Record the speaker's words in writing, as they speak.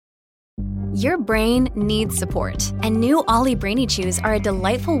Your brain needs support, and new Ollie Brainy Chews are a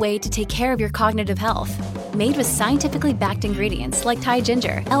delightful way to take care of your cognitive health. Made with scientifically backed ingredients like Thai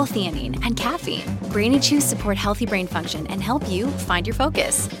ginger, L-theanine, and caffeine, Brainy Chews support healthy brain function and help you find your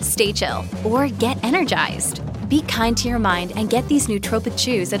focus, stay chill, or get energized. Be kind to your mind and get these nootropic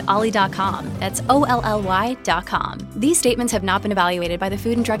chews at ollie.com. That's OLLY.com. These statements have not been evaluated by the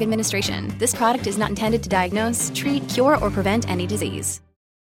Food and Drug Administration. This product is not intended to diagnose, treat, cure, or prevent any disease.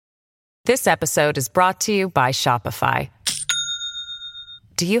 This episode is brought to you by Shopify.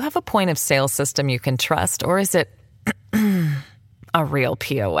 Do you have a point of sale system you can trust, or is it a real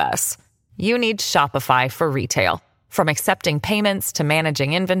POS? You need Shopify for retail. From accepting payments to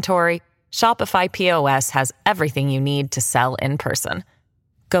managing inventory, Shopify POS has everything you need to sell in person.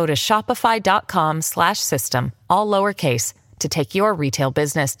 Go to shopify.com/system, all lowercase, to take your retail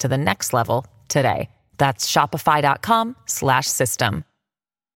business to the next level today. That's shopify.com/system.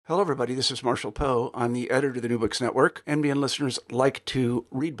 Hello, everybody. This is Marshall Poe. I'm the editor of the New Books Network. NBN listeners like to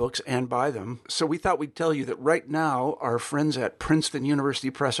read books and buy them. So we thought we'd tell you that right now, our friends at Princeton University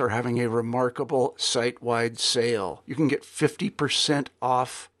Press are having a remarkable site-wide sale. You can get 50%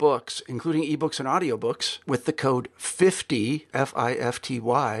 off books, including ebooks and audiobooks, with the code 50,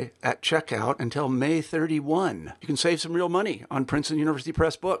 F-I-F-T-Y, at checkout until May 31. You can save some real money on Princeton University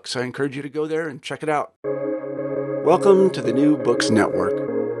Press books. I encourage you to go there and check it out. Welcome to the New Books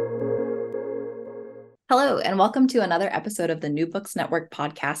Network. Hello, and welcome to another episode of the New Books Network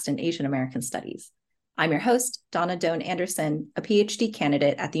podcast in Asian American Studies. I'm your host, Donna Doan Anderson, a PhD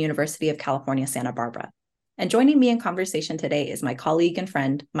candidate at the University of California, Santa Barbara. And joining me in conversation today is my colleague and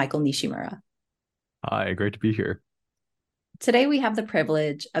friend, Michael Nishimura. Hi, great to be here. Today, we have the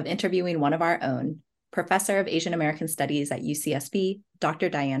privilege of interviewing one of our own, Professor of Asian American Studies at UCSB, Dr.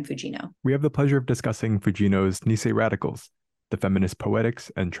 Diane Fujino. We have the pleasure of discussing Fujino's Nisei Radicals, the Feminist Poetics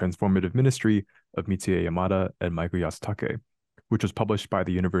and Transformative Ministry of Mitsuye Yamada and Michael Yasutake, which was published by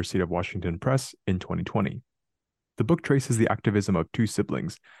the University of Washington Press in 2020. The book traces the activism of two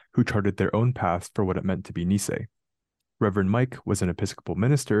siblings who charted their own paths for what it meant to be Nisei. Reverend Mike was an Episcopal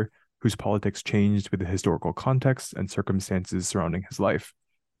minister whose politics changed with the historical context and circumstances surrounding his life,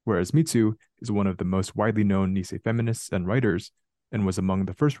 whereas Mitsuye is one of the most widely known Nisei feminists and writers, and was among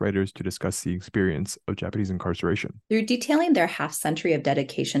the first writers to discuss the experience of Japanese incarceration. Through detailing their half-century of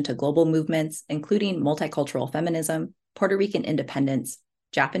dedication to global movements, including multicultural feminism, Puerto Rican independence,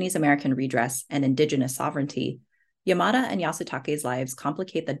 Japanese American redress, and indigenous sovereignty, Yamada and Yasutake's lives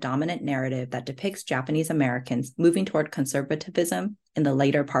complicate the dominant narrative that depicts Japanese Americans moving toward conservatism in the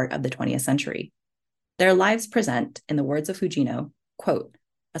later part of the 20th century. Their lives present, in the words of Fujino, quote,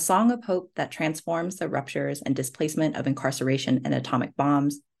 a song of hope that transforms the ruptures and displacement of incarceration and atomic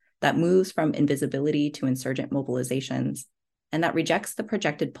bombs, that moves from invisibility to insurgent mobilizations, and that rejects the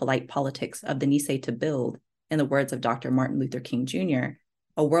projected polite politics of the Nisei to build, in the words of Dr. Martin Luther King Jr.,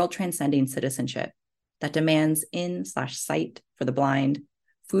 a world-transcending citizenship that demands in/sight for the blind,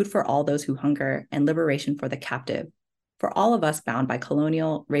 food for all those who hunger, and liberation for the captive, for all of us bound by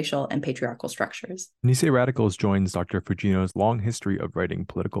colonial, racial, and patriarchal structures. Nisei Radicals joins Dr. Fujino's long history of writing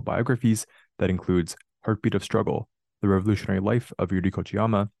political biographies that includes Heartbeat of Struggle, The Revolutionary Life of Yuriko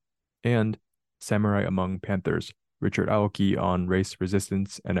Chiyama, and Samurai Among Panthers, Richard Aoki on Race,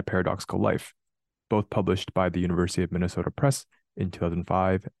 Resistance, and a Paradoxical Life, both published by the University of Minnesota Press in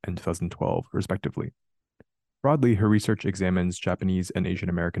 2005 and 2012, respectively. Broadly, her research examines Japanese and Asian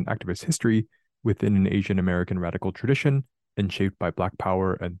American activist history within an Asian American radical tradition and shaped by Black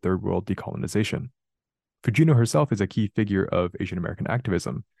power and Third World decolonization. Fujino herself is a key figure of Asian American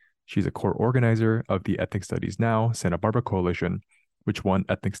activism. She's a core organizer of the Ethnic Studies Now Santa Barbara Coalition, which won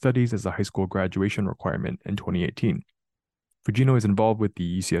Ethnic Studies as a high school graduation requirement in 2018. Fujino is involved with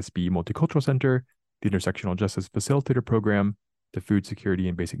the UCSB Multicultural Center, the Intersectional Justice Facilitator Program, the Food Security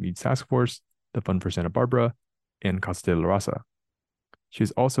and Basic Needs Task Force, the Fund for Santa Barbara, and Casa de la Raza. She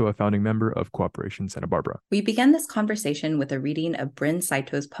is also a founding member of Cooperation Santa Barbara. We began this conversation with a reading of Bryn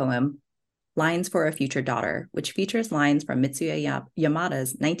Saito's poem, Lines for a Future Daughter, which features lines from Mitsuye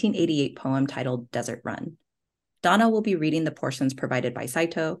Yamada's 1988 poem titled Desert Run. Donna will be reading the portions provided by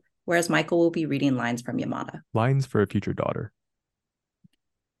Saito, whereas Michael will be reading lines from Yamada. Lines for a Future Daughter.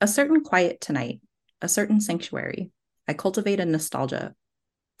 A certain quiet tonight, a certain sanctuary, I cultivate a nostalgia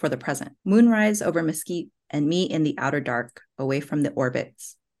for the present. Moonrise over Mesquite and me in the outer dark, away from the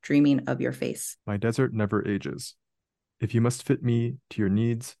orbits, dreaming of your face. My desert never ages. If you must fit me to your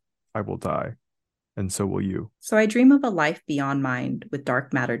needs, I will die, and so will you. So I dream of a life beyond mind with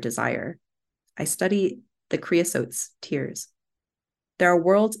dark matter desire. I study the creosote's tears. There are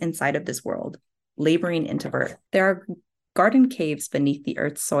worlds inside of this world, laboring into birth. There are Garden caves beneath the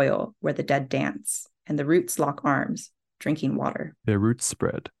earth's soil where the dead dance, and the roots lock arms, drinking water. Their roots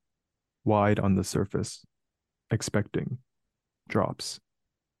spread, wide on the surface, expecting drops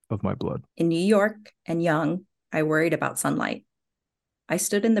of my blood. In New York and young, I worried about sunlight. I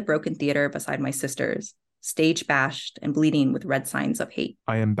stood in the broken theater beside my sisters, stage bashed and bleeding with red signs of hate.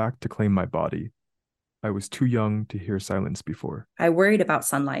 I am back to claim my body. I was too young to hear silence before. I worried about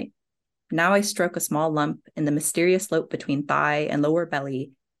sunlight. Now I stroke a small lump in the mysterious slope between thigh and lower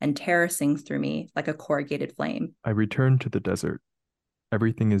belly, and terror sings through me like a corrugated flame. I return to the desert.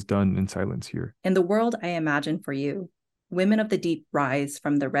 Everything is done in silence here. In the world I imagine for you, women of the deep rise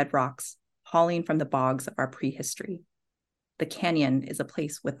from the red rocks, hauling from the bogs of our prehistory. The canyon is a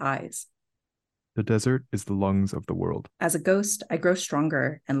place with eyes. The desert is the lungs of the world. As a ghost, I grow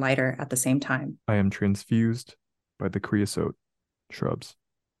stronger and lighter at the same time. I am transfused by the creosote shrubs.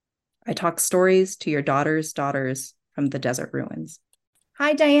 I talk stories to your daughters' daughters from the desert ruins.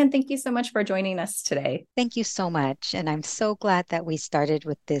 Hi, Diane. Thank you so much for joining us today. Thank you so much. And I'm so glad that we started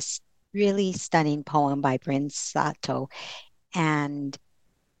with this really stunning poem by Bryn Sato. And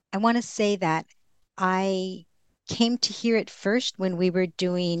I want to say that I came to hear it first when we were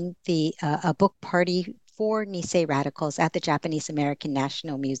doing a book party for Nisei radicals at the Japanese American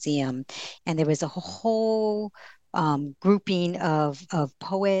National Museum. And there was a whole grouping of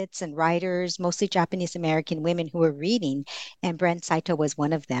poets and writers, mostly Japanese American women who were reading, and Brent Saito was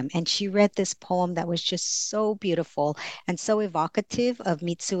one of them. And she read this poem that was just so beautiful and so evocative of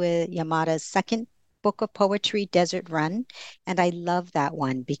Mitsuye Yamada's second book of poetry, Desert Run. And I love that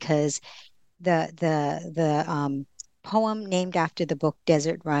one because the poem named after the book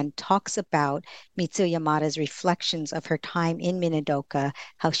Desert Run talks about Mitsuye Yamada's reflections of her time in Minidoka,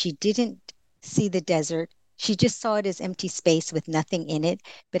 how she didn't see the desert. She just saw it as empty space with nothing in it.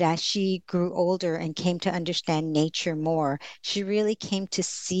 But as she grew older and came to understand nature more, she really came to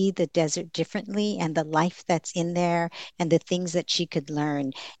see the desert differently and the life that's in there and the things that she could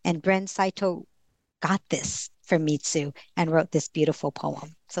learn. And Bren Saito got this from Mitsu and wrote this beautiful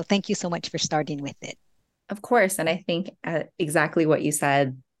poem. So thank you so much for starting with it. Of course. And I think exactly what you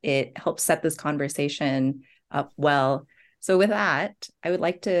said, it helps set this conversation up well. So with that, I would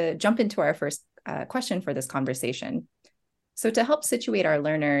like to jump into our first question for this conversation. So to help situate our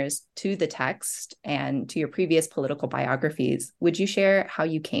learners to the text and to your previous political biographies, would you share how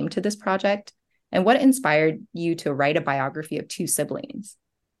you came to this project and what inspired you to write a biography of two siblings,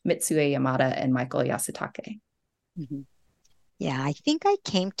 Mitsuye Yamada and Michael Yasutake? Mm-hmm. Yeah, I think I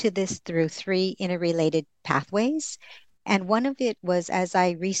came to this through three interrelated pathways. And one of it was as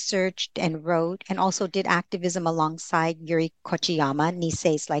I researched and wrote and also did activism alongside Yuri Kochiyama,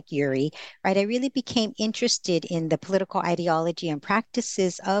 Nisei's like Yuri, right? I really became interested in the political ideology and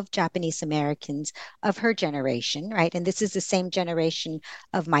practices of Japanese Americans of her generation, right? And this is the same generation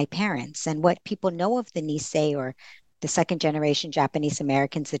of my parents. And what people know of the Nisei or the second generation Japanese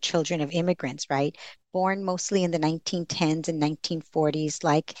Americans, the children of immigrants, right? Born mostly in the 1910s and 1940s,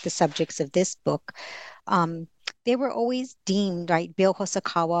 like the subjects of this book. They were always deemed, right? Bill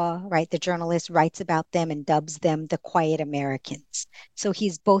Hosokawa, right? The journalist writes about them and dubs them the quiet Americans. So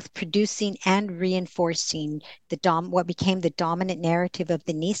he's both producing and reinforcing what became the dominant narrative of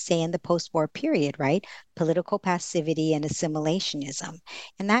the Nisei in the post-war period, right? Political passivity and assimilationism.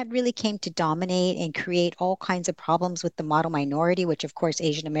 And that really came to dominate and create all kinds of problems with the model minority, which of course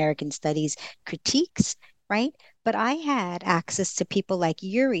Asian American studies critiques, right? But I had access to people like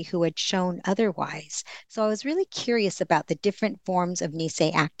Yuri who had shown otherwise. So I was really curious about the different forms of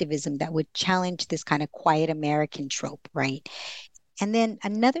Nisei activism that would challenge this kind of quiet American trope, right? And then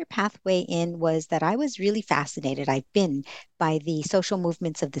another pathway in was that I was really fascinated, I've been, by the social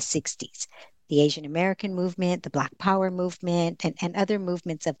movements of the 60s, the Asian American movement, the Black Power movement, and other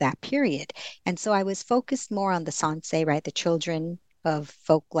movements of that period. And so I was focused more on the Sansei, right? The children of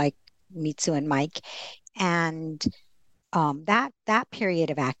folk like Mitsu and Mike, and that period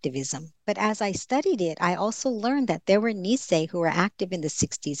of activism. But as I studied it, I also learned that there were Nisei who were active in the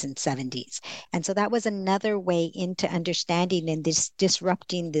 60s and 70s. And so that was another way into understanding and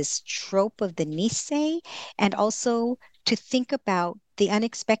disrupting this trope of the Nisei, and also to think about the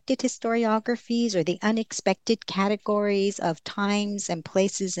unexpected historiographies or the unexpected categories of times and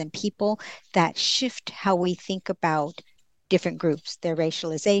places and people that shift how we think about different groups, their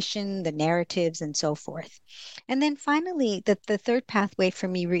racialization, the narratives, and so forth. And then finally, the third pathway for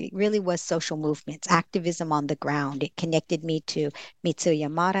me really was social movements, activism on the ground. It connected me to Mitsuye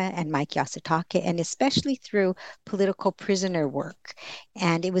Yamada and Mike Yasutake, and especially through political prisoner work.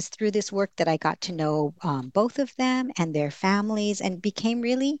 And it was through this work that I got to know both of them and their families and became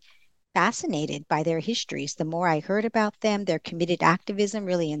really fascinated by their histories. The more I heard about them, their committed activism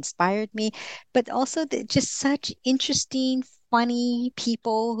really inspired me, but also just such interesting, funny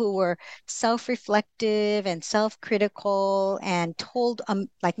people who were self-reflective and self-critical and told,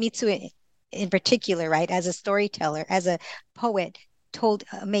 like Mitsuye in particular, right, as a storyteller, as a poet, told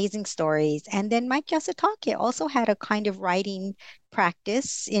amazing stories. And then Mike Yasutake also had a kind of writing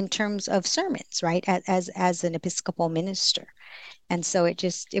practice in terms of sermons, right, as an Episcopal minister. And so it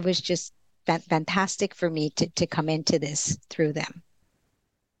was just fantastic for me to come into this through them.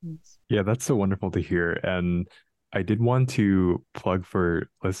 Yeah, that's so wonderful to hear. And I did want to plug for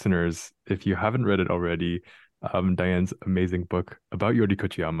listeners, if you haven't read it already, Diane's amazing book about Yuri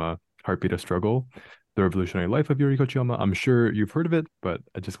Kochiyama, Heartbeat of Struggle, The Revolutionary Life of Yuri Kochiyama. I'm sure you've heard of it, but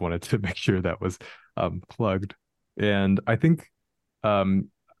I just wanted to make sure that was plugged. And I think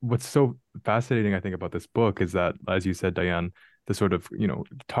what's so fascinating, I think, about this book is that, as you said, Diane, the sort of,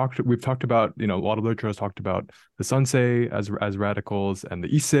 we've talked about, a lot of literature has talked about the Sansei as radicals and the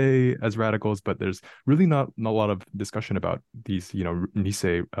Issei as radicals, but there's really not a lot of discussion about these,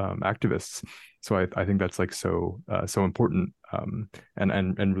 Nisei activists. So I think that's like so important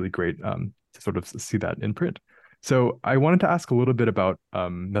and really great to sort of see that in print. So I wanted to ask a little bit about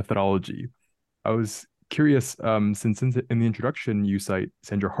methodology. I was curious, since in the introduction you cite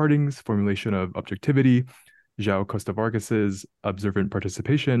Sandra Harding's formulation of objectivity, João Costa Vargas's observant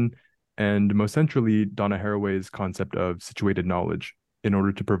participation, and most centrally, Donna Haraway's concept of situated knowledge in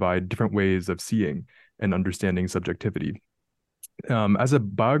order to provide different ways of seeing and understanding subjectivity. As a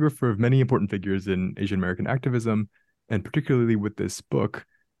biographer of many important figures in Asian American activism, and particularly with this book,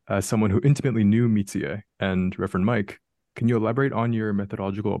 as someone who intimately knew Mitsuye and Reverend Mike, can you elaborate on your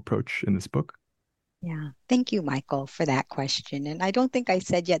methodological approach in this book? Yeah, thank you, Michael, for that question. And I don't think I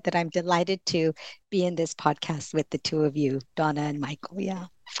said yet that I'm delighted to be in this podcast with the two of you, Donna and Michael. Yeah.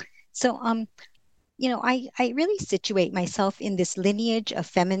 So, I really situate myself in this lineage of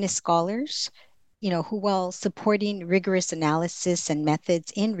feminist scholars, who, while supporting rigorous analysis and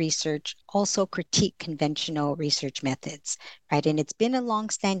methods in research, also critique conventional research methods, right? And it's been a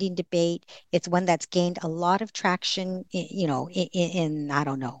long-standing debate. It's one that's gained a lot of traction, in I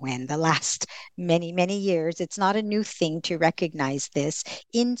don't know when, the last many, many years. It's not a new thing to recognize this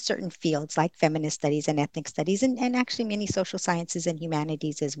in certain fields like feminist studies and ethnic studies, and actually many social sciences and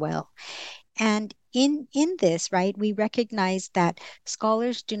humanities as well. And in this, right, we recognize that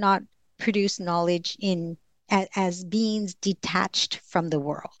scholars do not produce knowledge as beings detached from the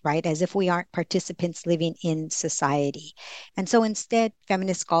world, right? As if we aren't participants living in society. And so instead,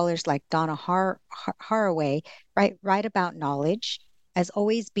 feminist scholars like Donna Haraway, right, write about knowledge as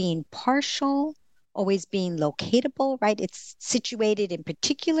always being partial, always being locatable, right? It's situated in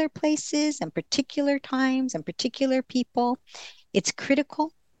particular places and particular times and particular people. It's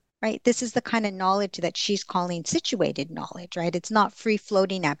critical, right? This is the kind of knowledge that she's calling situated knowledge, right? It's not free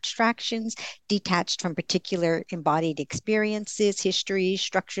floating abstractions detached from particular embodied experiences, histories,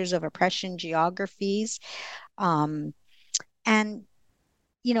 structures of oppression, geographies. And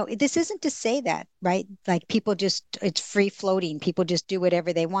this isn't to say that, right? Like it's free floating. People just do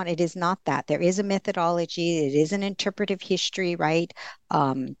whatever they want. It is not that. There is a methodology. It is an interpretive history, right?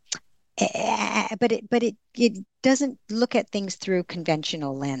 But it doesn't look at things through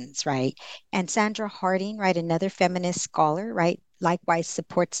conventional lens, right? And Sandra Harding, right, another feminist scholar, right, likewise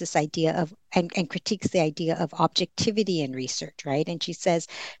supports this idea of and critiques the idea of objectivity in research, right? And she says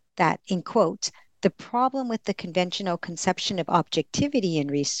that, in quotes, the problem with the conventional conception of objectivity in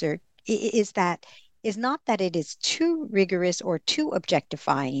research is not that it is too rigorous or too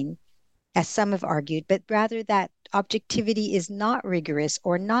objectifying, as some have argued, but rather that objectivity is not rigorous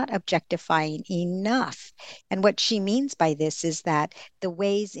or not objectifying enough. And what she means by this is that the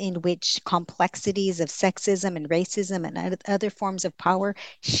ways in which complexities of sexism and racism and other forms of power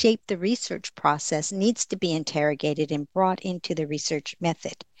shape the research process needs to be interrogated and brought into the research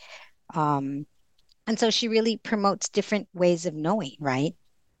method. And so she really promotes different ways of knowing, right?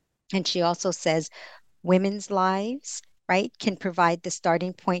 And she also says women's lives, right, can provide the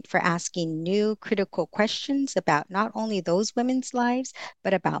starting point for asking new critical questions about not only those women's lives,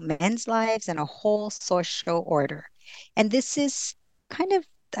 but about men's lives and a whole social order. And this is kind of,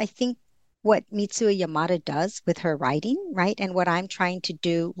 I think, what Mitsuye Yamada does with her writing, right? And what I'm trying to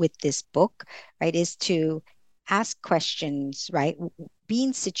do with this book, right, is to ask questions, right,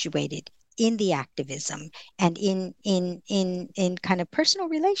 being situated in the activism and in kind of personal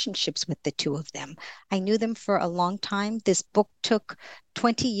relationships with the two of them. I knew them for a long time. This book took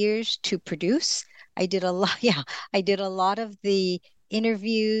 20 years to produce. I did a lot of the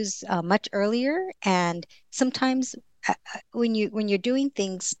interviews much earlier. And sometimes when you're doing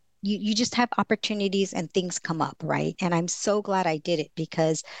things you just have opportunities and things come up, right? And I'm so glad I did it,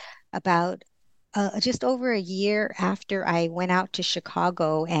 because about just over a year after I went out to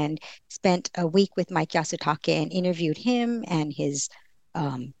Chicago and spent a week with Mike Yasutake and interviewed him and his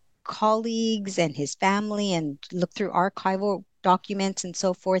um, colleagues and his family and looked through archival documents and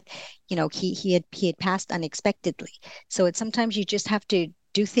so forth, he had passed unexpectedly. So it's sometimes you just have to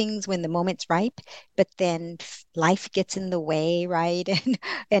do things when the moment's ripe, but then life gets in the way, right?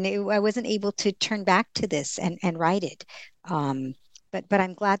 I wasn't able to turn back to this and write it. But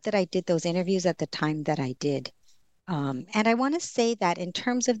I'm glad that I did those interviews at the time that I did. And I want to say that in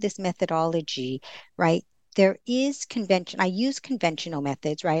terms of this methodology, right, there is convention. I use conventional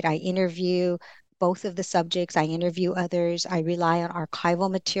methods, right? I interview both of the subjects. I interview others. I rely on archival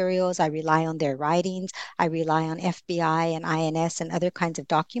materials. I rely on their writings. I rely on FBI and INS and other kinds of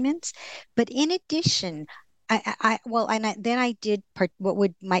documents. But in addition, then I did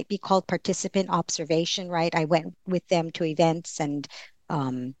what might be called participant observation, right? I went with them to events and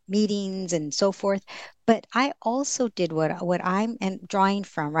meetings and so forth. But I also did what I'm drawing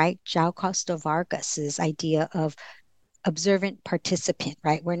from, right? João Costa Vargas's idea of observant participant,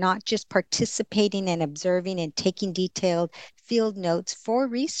 right? We're not just participating and observing and taking detailed field notes for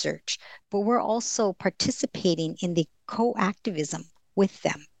research, but we're also participating in the co-activism with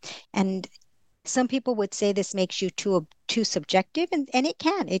them. And some people would say this makes you too subjective, and it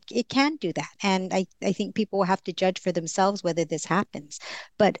can do that. And I think people will have to judge for themselves whether this happens.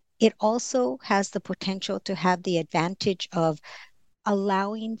 But it also has the potential to have the advantage of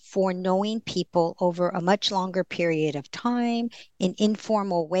allowing for knowing people over a much longer period of time in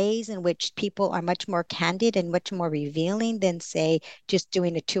informal ways in which people are much more candid and much more revealing than, say, just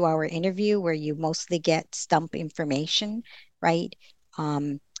doing a 2-hour interview where you mostly get stump information, right?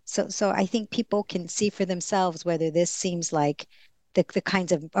 So I think people can see for themselves whether this seems like the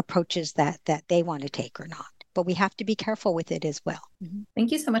kinds of approaches that they want to take or not. But we have to be careful with it as well. Mm-hmm.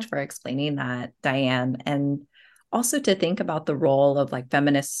 Thank you so much for explaining that, Diane. And also to think about the role of like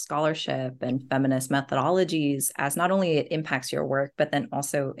feminist scholarship and feminist methodologies as not only it impacts your work, but then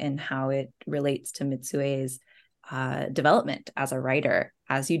also in how it relates to Mitsuye's development as a writer,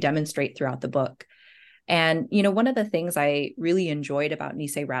 as you demonstrate throughout the book. And, one of the things I really enjoyed about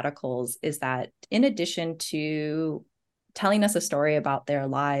Nisei Radicals is that in addition to telling us a story about their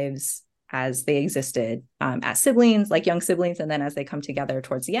lives as they existed as siblings, like young siblings, and then as they come together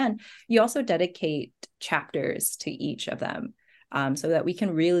towards the end, you also dedicate chapters to each of them so that we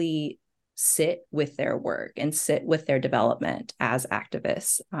can really sit with their work and sit with their development as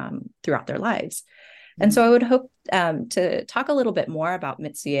activists throughout their lives. Mm-hmm. And so I would hope to talk a little bit more about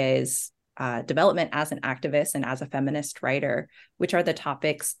Mitsuye's development as an activist and as a feminist writer, which are the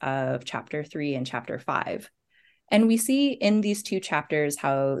topics of chapter 3 and chapter 5. And we see in these two chapters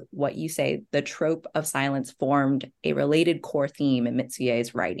how what you say, the trope of silence formed a related core theme in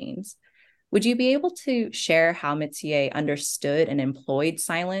Mitsuye's writings. Would you be able to share how Mitsuye understood and employed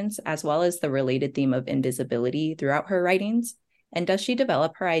silence, as well as the related theme of invisibility throughout her writings? And does she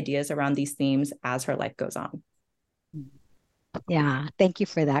develop her ideas around these themes as her life goes on? Yeah, thank you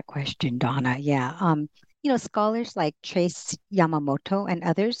for that question, Donna. Yeah, scholars like Trace Yamamoto and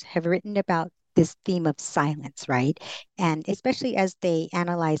others have written about this theme of silence, right? And especially as they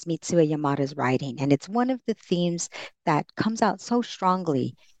analyze Mitsuye Yamada's writing. And it's one of the themes that comes out so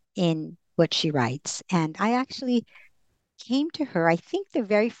strongly in what she writes. And I actually came to her, I think the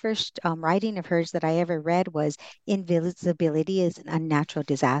very first writing of hers that I ever read was Invisibility is an Unnatural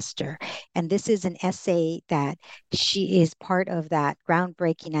Disaster. And this is an essay that she is part of that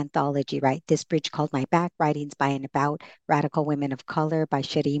groundbreaking anthology, right? This Bridge Called My Back, Writings by and About Radical Women of Color by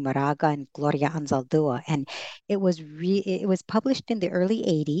Sheri Moraga and Gloria Anzaldúa. And it was published in the early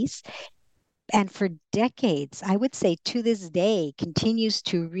 80s. And for decades, I would say to this day, continues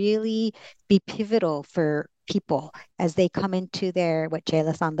to really be pivotal for people as they come into their, what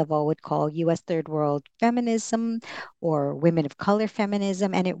Jayla Sandoval would call U.S. third world feminism or women of color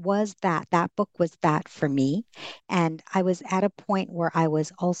feminism. And it was that book was that for me. And I was at a point where I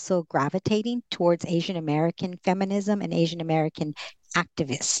was also gravitating towards Asian American feminism and Asian American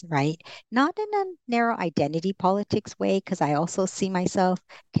activists, right? Not in a narrow identity politics way, because I also see myself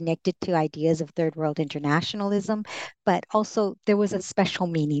connected to ideas of third world internationalism, but also there was a special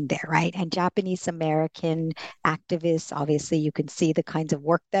meaning there, right? And Japanese American activists, obviously, you can see the kinds of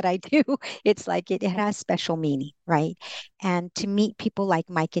work that I do. It's like it has special meaning, right? And to meet people like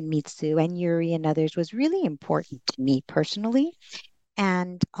Mike and Mitsu and Yuri and others was really important to me personally.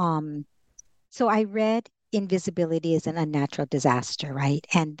 And so I read Invisibility is an Unnatural Disaster, right?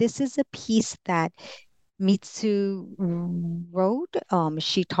 And this is a piece that Mitsu wrote,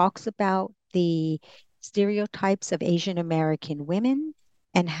 she talks about the stereotypes of Asian American women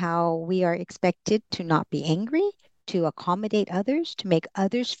and how we are expected to not be angry, to accommodate others, to make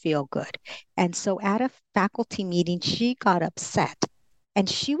others feel good. And so at a faculty meeting, she got upset. And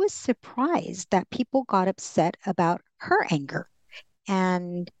she was surprised that people got upset about her anger.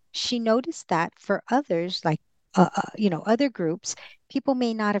 And she noticed that for others, like other groups, people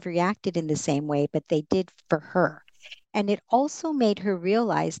may not have reacted in the same way, but they did for her. And it also made her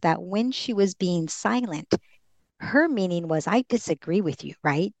realize that when she was being silent, her meaning was, I disagree with you,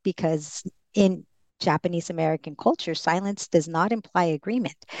 right? Because in Japanese American culture, silence does not imply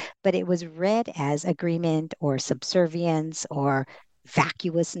agreement, but it was read as agreement or subservience or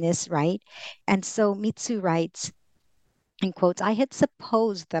vacuousness, right? And so Mitsu writes, in quotes, I had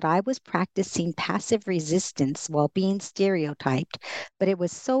supposed that I was practicing passive resistance while being stereotyped, but it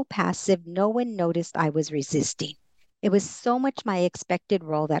was so passive no one noticed I was resisting. It was so much my expected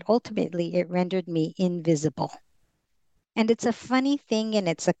role that ultimately it rendered me invisible. And it's a funny thing and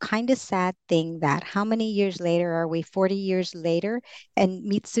it's a kind of sad thing that how many years later are we, 40 years later? And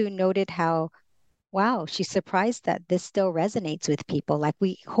Mitsu noted how, wow, she's surprised that this still resonates with people. Like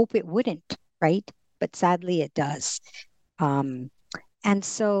we hope it wouldn't, right? But sadly it does. Um, and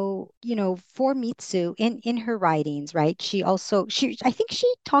so, for Mitsu in her writings, right, she I think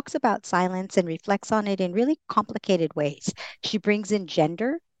she talks about silence and reflects on it in really complicated ways. She brings in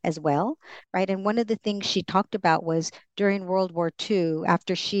gender as well, right? And one of the things she talked about was during World War II,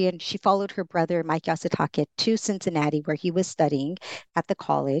 after she followed her brother Mike Yasutake to Cincinnati, where he was studying at the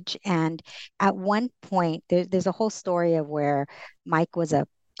college. And at one point, there's a whole story of where Mike was a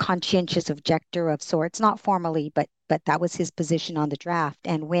conscientious objector of sorts, not formally, but that was his position on the draft.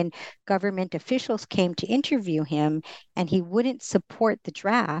 And when government officials came to interview him and he wouldn't support the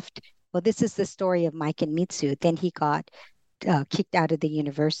draft, well, this is the story of Mike and Mitsu. Then he got kicked out of the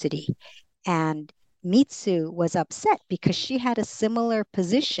university. And Mitsu was upset because she had a similar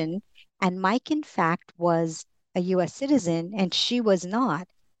position. And Mike, in fact, was a US citizen and she was not,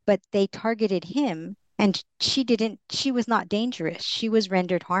 but they targeted him and she was not dangerous. She was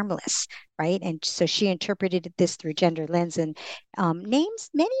rendered harmless, right? And so she interpreted this through gender lens and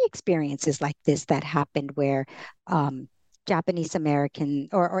names many experiences like this that happened where Japanese American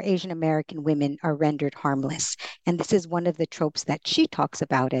or Asian American women are rendered harmless. And this is one of the tropes that she talks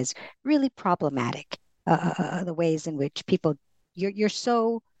about as really problematic. The ways in which people you're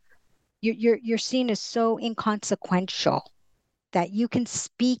so you're seen as so inconsequential that you can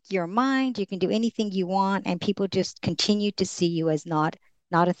speak your mind, you can do anything you want, and people just continue to see you as not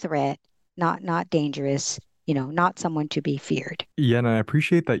a threat, not dangerous, not someone to be feared. Yeah, and I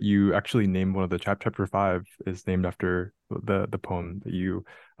appreciate that you actually named one of the chapter 5 is named after the poem that you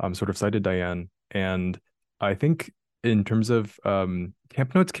sort of cited, Diane. And I think in terms of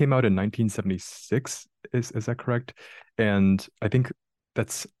Camp Notes came out in 1976, is that correct? And I think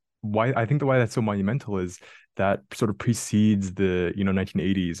that's why that's so monumental is that sort of precedes the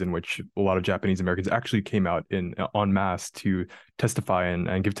 1980s in which a lot of Japanese Americans actually came out in en masse to testify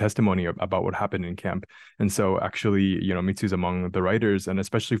and give testimony about what happened in camp. And so actually, Mitsu's among the writers, and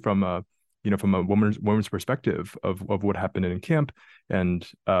especially from a woman's perspective of what happened in camp. And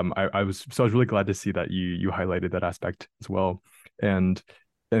I was really glad to see that you highlighted that aspect as well. And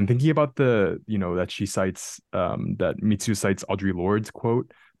thinking about that she cites that Mitsu cites Audre Lorde's quote,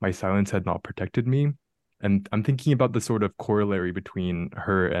 "My silence had not protected me." And I'm thinking about the sort of corollary between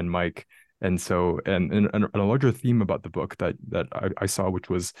her and Mike. And so, and a larger theme about the book that I saw, which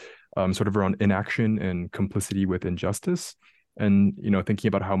was sort of around inaction and complicity with injustice. And, thinking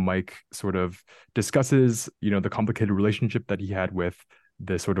about how Mike sort of discusses, the complicated relationship that he had with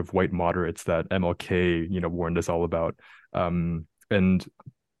the sort of white moderates that MLK, warned us all about. And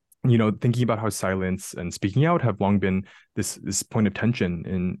thinking about how silence and speaking out have long been this point of tension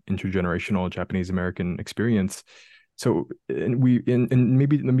in intergenerational Japanese American experience. So, and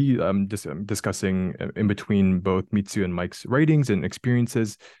maybe let me discussing in between both Mitsu and Mike's writings and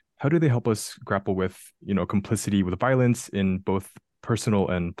experiences, how do they help us grapple with complicity with violence in both personal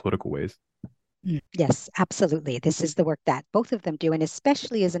and political ways? Yes, absolutely. This is the work that both of them do, and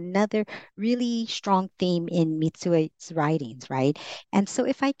especially is another really strong theme in Mitsue's writings, right? And so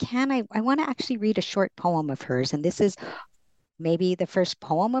if I can, I want to actually read a short poem of hers, and this is maybe the first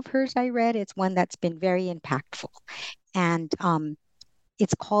poem of hers I read. It's one that's been very impactful. And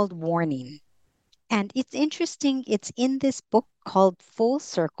it's called Warning. And it's interesting. It's in this book called Full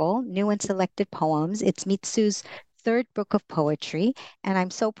Circle, New and Selected Poems. It's Mitsu's third book of poetry. And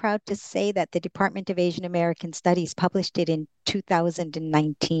I'm so proud to say that the Department of Asian American Studies published it in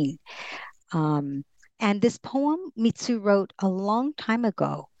 2019. And this poem Mitsu wrote a long time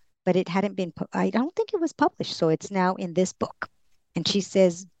ago, but it hadn't been, I don't think it was published. So it's now in this book. And she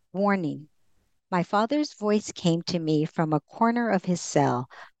says, warning. My father's voice came to me from a corner of his cell,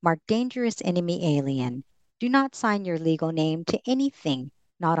 marked dangerous enemy alien. Do not sign your legal name to anything,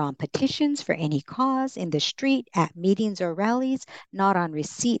 not on petitions for any cause, in the street, at meetings or rallies, not on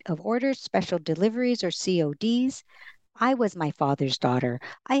receipt of orders, special deliveries, or CODs. I was my father's daughter.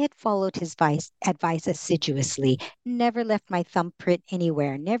 I had followed his advice assiduously, never left my thumbprint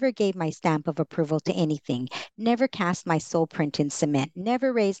anywhere, never gave my stamp of approval to anything, never cast my soul print in cement,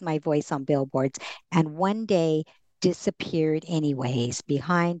 never raised my voice on billboards, and one day disappeared anyways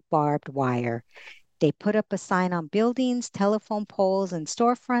behind barbed wire. They put up a sign on buildings, telephone poles, and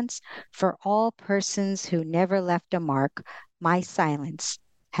storefronts for all persons who never left a mark. My silence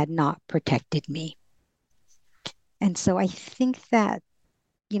had not protected me. And so I think that,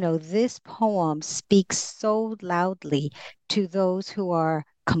 this poem speaks so loudly to those who are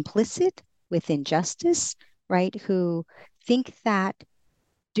complicit with injustice, right? Who think that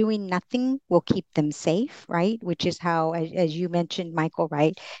doing nothing will keep them safe, right? Which is how, as you mentioned, Michael,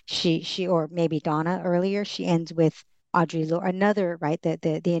 right? She, or maybe Donna earlier, she ends with Audre Lorde, another, right?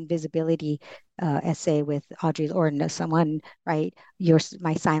 The invisibility essay with Audre Lorde, or someone, right?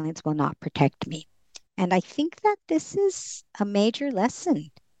 My silence will not protect me. And I think that this is a major lesson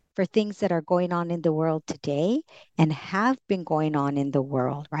for things that are going on in the world today and have been going on in the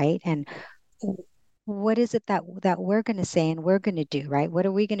world, right? And what is it that we're going to say and we're going to do, right? What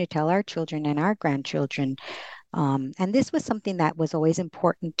are we going to tell our children and our grandchildren? And this was something that was always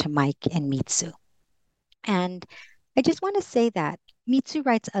important to Mike and Mitsu. And I just want to say that Mitsu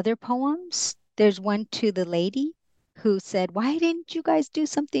writes other poems. There's one to the lady who said, why didn't you guys do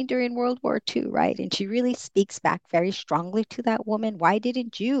something during World War II, right? And she really speaks back very strongly to that woman. Why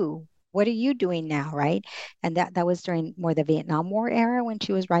didn't you? What are you doing now, right? And that was during more the Vietnam War era when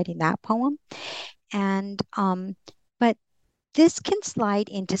she was writing that poem. And but this can slide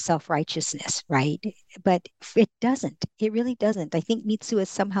into self-righteousness, right? But it doesn't. It really doesn't. I think Mitsu is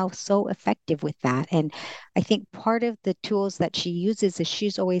somehow so effective with that. And I think part of the tools that she uses is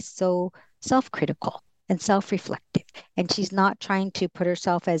she's always so self-critical and self-reflective. And she's not trying to put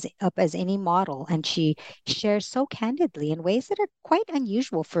herself up as any model. And she shares so candidly in ways that are quite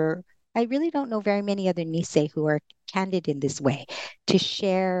unusual for, I really don't know very many other Nisei who are candid in this way, to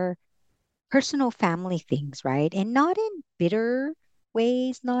share personal family things, right? And not in bitter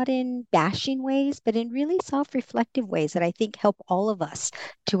ways, not in bashing ways, but in really self reflective ways that I think help all of us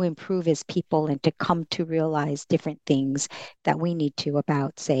to improve as people and to come to realize different things that we need to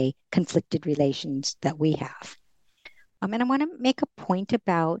about, say, conflicted relations that we have. And I want to make a point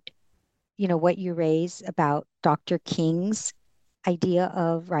about, what you raise about Dr. King's idea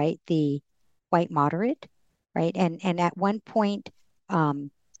of, right, the white moderate, right? And at one point,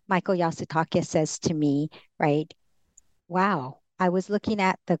 Michael Yasutake says to me, right, wow, I was looking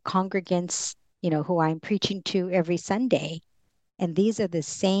at the congregants, who I'm preaching to every Sunday. And these are the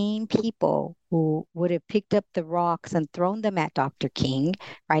same people who would have picked up the rocks and thrown them at Dr. King,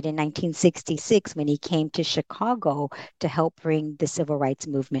 right, in 1966 when he came to Chicago to help bring the civil rights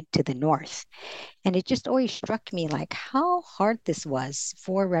movement to the North. And it just always struck me like how hard this was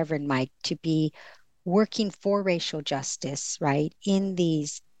for Reverend Mike to be working for racial justice, right, in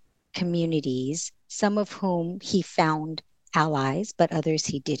these communities, some of whom he found allies, but others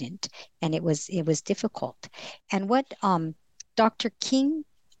he didn't. And it was difficult. And what Dr. King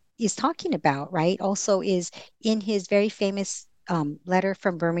is talking about, right, also is in his very famous letter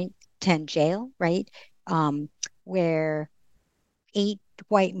from Birmingham jail, right, where 8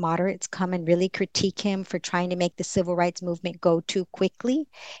 white moderates come and really critique him for trying to make the civil rights movement go too quickly.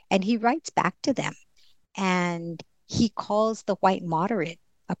 And he writes back to them and he calls the white moderate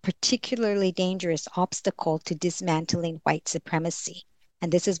a particularly dangerous obstacle to dismantling white supremacy.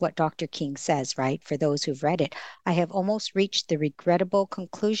 And this is what Dr. King says, right? For those who've read it, I have almost reached the regrettable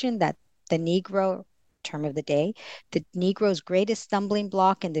conclusion that the Negro, term of the day, the Negro's greatest stumbling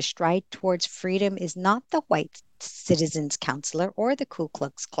block in the stride towards freedom is not the white citizens counselor or the Ku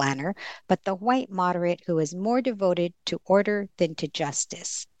Klux Klanner, but the white moderate who is more devoted to order than to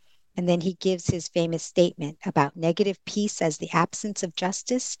justice. And then he gives his famous statement about negative peace as the absence of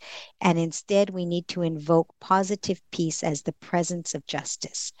justice, and instead we need to invoke positive peace as the presence of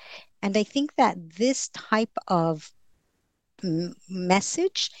justice. And I think that this type of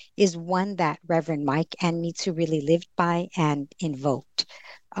message is one that Reverend Mike and Mitsu really lived by and invoked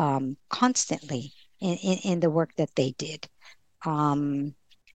constantly in the work that they did.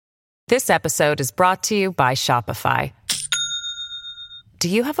 This episode is brought to you by Shopify. Do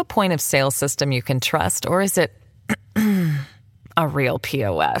you have a point of sale system you can trust, or is it a real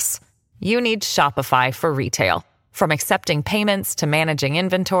POS? You need Shopify for retail. From accepting payments to managing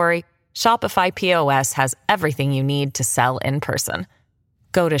inventory, Shopify POS has everything you need to sell in person.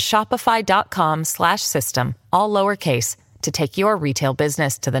 Go to shopify.com/system, all lowercase, to take your retail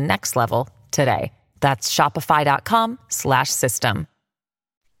business to the next level today. That's shopify.com/system.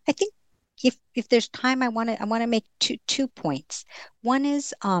 I think if there's time, I want to make two points. One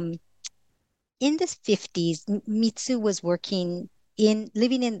is in the 50s, Mitsu was living in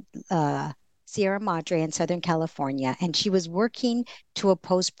Sierra Madre in Southern California, and she was working to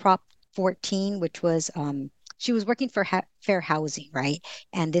oppose Prop 14, which was she was working for fair housing, right?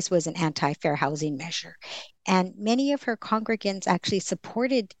 And this was an anti-fair housing measure. And many of her congregants actually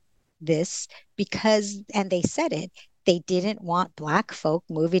supported this because, and they said it, they didn't want Black folk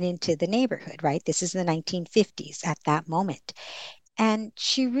moving into the neighborhood, right? This is the 1950s at that moment. And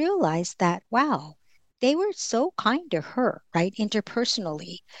she realized that, wow, they were so kind to her, right,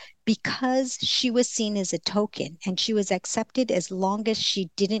 interpersonally, because she was seen as a token and she was accepted as long as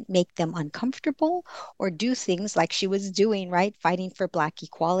she didn't make them uncomfortable or do things like she was doing, right, fighting for Black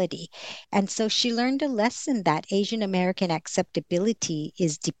equality. And so she learned a lesson that Asian American acceptability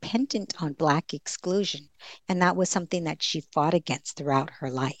is dependent on Black exclusion. And that was something that she fought against throughout her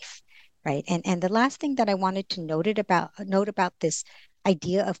life. Right. And the last thing that I wanted to note about this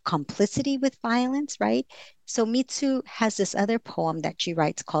idea of complicity with violence, right? So Mitsu has this other poem that she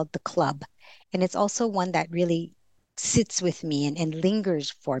writes called The Club. And it's also one that really sits with me and lingers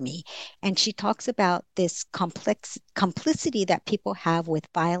for me. And she talks about this complicity that people have with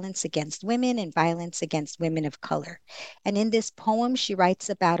violence against women and violence against women of color. And in this poem, she writes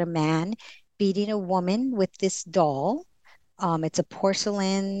about a man beating a woman with this doll. It's a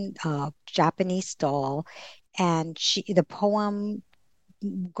porcelain Japanese doll, and the poem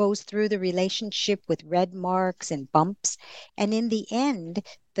goes through the relationship with red marks and bumps. And in the end,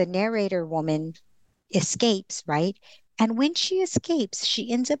 the narrator woman escapes, right? And when she escapes,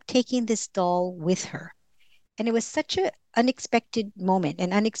 she ends up taking this doll with her. And it was such an unexpected moment,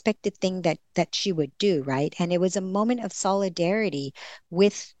 an unexpected thing that she would do, right? And it was a moment of solidarity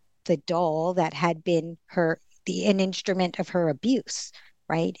with the doll that had been an instrument of her abuse,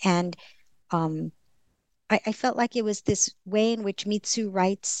 right? And I felt like it was this way in which Mitsu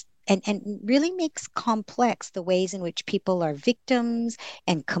writes and really makes complex the ways in which people are victims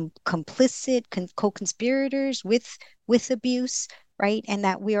and complicit, co-conspirators with abuse, right? And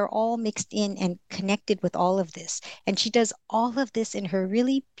that we are all mixed in and connected with all of this. And she does all of this in her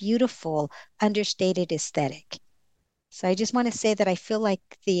really beautiful, understated aesthetic. So I just want to say that I feel like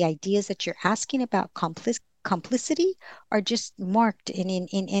the ideas that you're asking about complicity are just marked and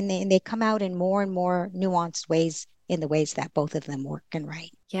they come out in more and more nuanced ways in the ways that both of them work and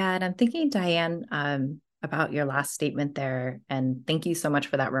write. Yeah, and I'm thinking, Diane, about your last statement there, and thank you so much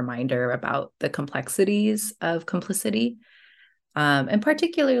for that reminder about the complexities of complicity, and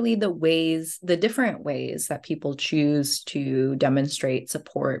particularly the different ways that people choose to demonstrate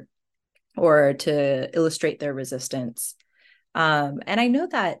support or to illustrate their resistance. And I know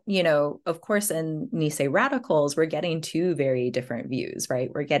that, of course, in Nisei Radicals, we're getting two very different views,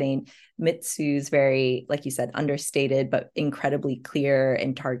 right? We're getting Mitsu's very, like you said, understated, but incredibly clear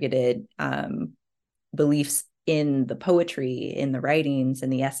and targeted beliefs in the poetry, in the writings, in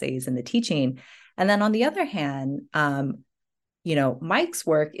the essays, in the teaching. And then on the other hand, Mike's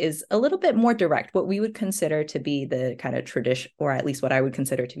work is a little bit more direct, what we would consider to be the kind of tradition, or at least what I would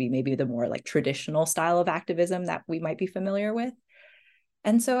consider to be maybe the more like traditional style of activism that we might be familiar with.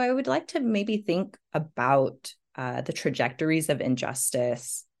 And so I would like to maybe think about the trajectories of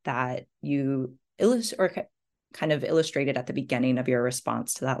injustice that you kind of illustrated at the beginning of your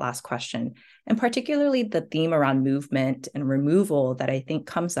response to that last question, and particularly the theme around movement and removal that I think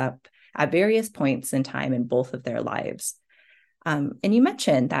comes up at various points in time in both of their lives. And you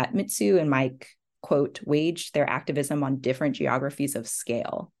mentioned that Mitsu and Mike, quote, waged their activism on different geographies of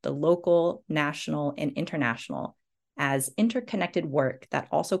scale, the local, national, and international, as interconnected work that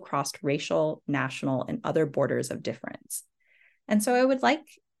also crossed racial, national, and other borders of difference. And so I would like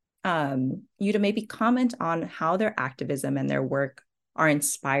you to maybe comment on how their activism and their work are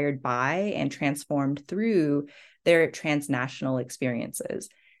inspired by and transformed through their transnational experiences.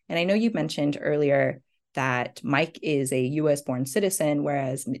 And I know you mentioned earlier that Mike is a US-born citizen,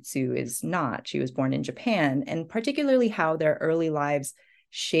 whereas Mitsu is not. She was born in Japan, and particularly how their early lives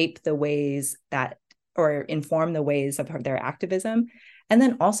shape the ways that, or inform the ways of their activism. And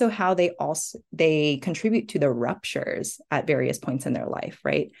then also how they contribute to the ruptures at various points in their life,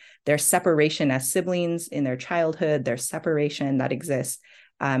 right? Their separation as siblings in their childhood, their separation that exists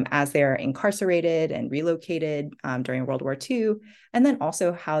as they're incarcerated and relocated during World War II, and then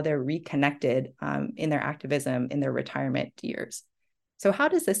also how they're reconnected in their activism in their retirement years. So how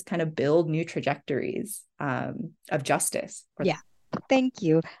does this kind of build new trajectories of justice? Yeah. Thank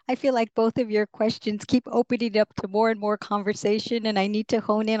you. I feel like both of your questions keep opening up to more and more conversation, and I need to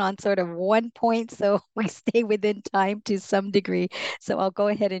hone in on sort of one point so we stay within time to some degree. So I'll go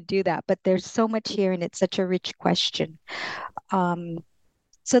ahead and do that. But there's so much here, and it's such a rich question.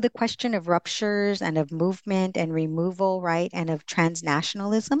 So the question of ruptures and of movement and removal, right, and of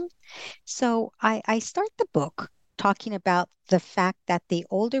transnationalism. So I start the book talking about the fact that the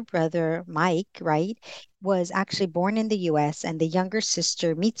older brother, Mike, right, was actually born in the US and the younger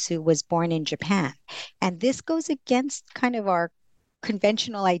sister, Mitsu, was born in Japan. And this goes against kind of our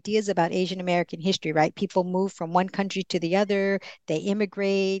conventional ideas about Asian American history, right? People move from one country to the other, they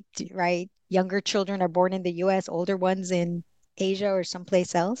immigrate, right? Younger children are born in the US, older ones in Asia or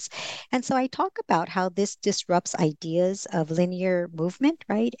someplace else. And so I talk about how this disrupts ideas of linear movement,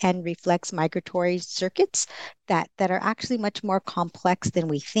 right? And reflects migratory circuits that are actually much more complex than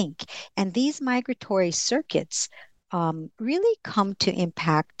we think. And these migratory circuits really come to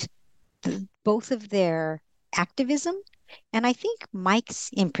impact both of their activism and I think Mike's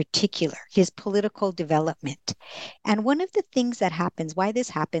in particular, his political development. And one of the things that happens, why this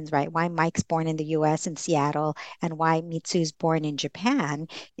happens, right? Why Mike's born in the US in Seattle and why Mitsu's born in Japan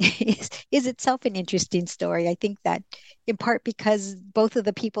is itself an interesting story. I think that in part because both of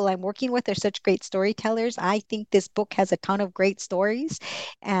the people I'm working with are such great storytellers, I think this book has a ton of great stories.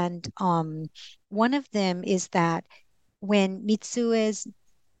 And one of them is that when Mitsue's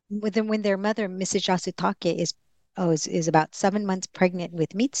when their mother, Mrs. Yasutake, is about 7 months pregnant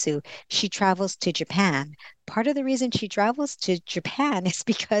with Mitsu, she travels to Japan. Part of the reason she travels to Japan is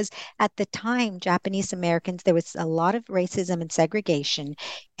because at the time, Japanese Americans, there was a lot of racism and segregation,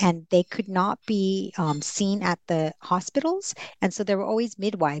 and they could not be seen at the hospitals. And so there were always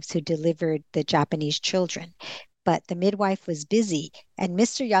midwives who delivered the Japanese children, but the midwife was busy. And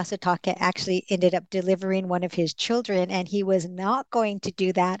Mr. Yasutake actually ended up delivering one of his children, and he was not going to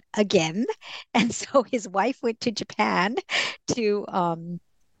do that again. And so his wife went to Japan to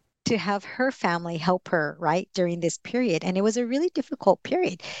have her family help her, right, during this period. And it was a really difficult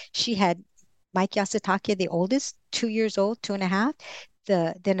period. She had Mike Yasutake, the oldest, 2 years old, 2.5,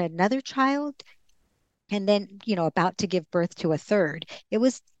 then another child, and then about to give birth to a third. It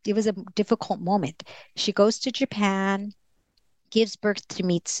was a difficult moment. She goes to Japan, gives birth to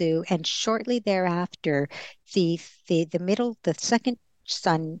Mitsu, and shortly thereafter the second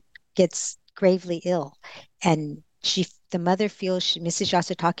son gets gravely ill, and the mother Mrs.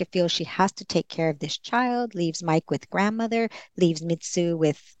 Yasutake feels she has to take care of this child, leaves Mike with grandmother, leaves Mitsu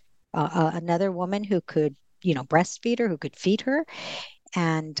with another woman who could breastfeed her, who could feed her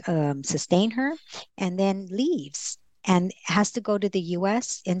and sustain her, and then leaves and has to go to the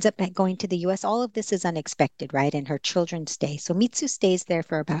US, ends up going to the US. All of this is unexpected, right? And her children stay. So Mitsu stays there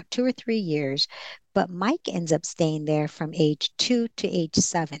for about 2 or 3 years, but Mike ends up staying there from age 2 to age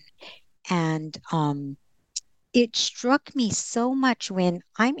 7. And it struck me so much when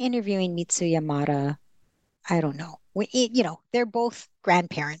I'm interviewing Mitsu Yamada. I don't know. They're both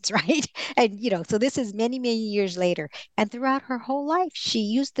grandparents, right? And, so this is many, many years later. And throughout her whole life, she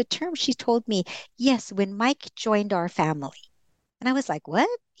used the term, she told me, yes, when Mike joined our family. And I was like, what?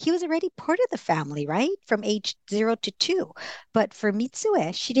 He was already part of the family, right? From age 0 to 2. But for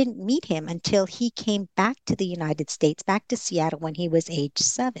Mitsuye, she didn't meet him until he came back to the United States, back to Seattle when he was age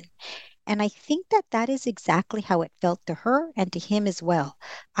 7. And I think that that is exactly how it felt to her and to him as well.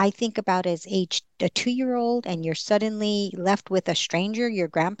 I think about as age a 2 year old and you're suddenly left with a stranger, your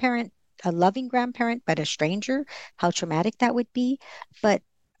grandparent, a loving grandparent, but a stranger, how traumatic that would be. But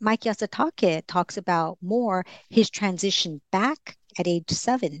Mike Yasutake talks about more his transition back at age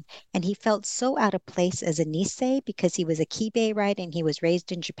 7. And he felt so out of place as a Nisei because he was a Kibe, right? And he was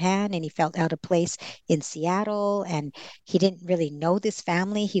raised in Japan and he felt out of place in Seattle. And he didn't really know this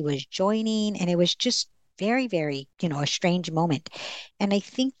family he was joining. And it was just very, very, a strange moment. And I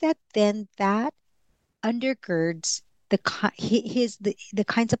think that then that undergirds the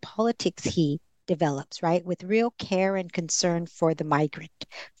kinds of politics he develops, right? With real care and concern for the migrant,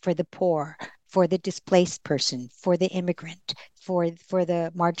 for the poor, for the displaced person, for the immigrant, for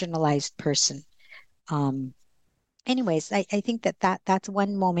the marginalized person. Um, Anyways, I think that's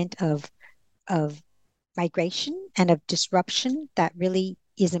one moment of migration and of disruption that really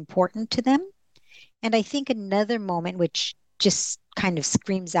is important to them. And I think another moment which just kind of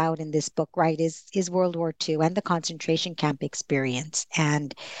screams out in this book, right, is World War II and the concentration camp experience.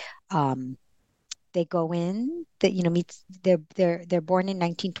 And um, they go in that, they're born in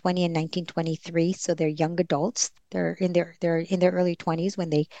 1920 and 1923, so they're young adults. They're in their early 20s when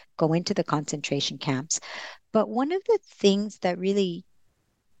they go into the concentration camps. But one of the things that really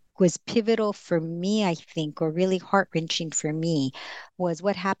was pivotal for me, I think, or really heart-wrenching for me, was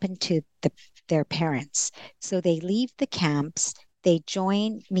what happened to their parents. So they leave the camps, they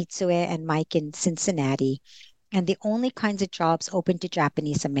join Mitsuye and Mike in Cincinnati, and the only kinds of jobs open to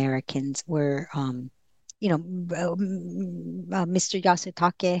Japanese Americans were, Mr.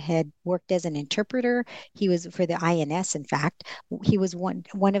 Yasutake had worked as an interpreter. He was for the INS, in fact. He was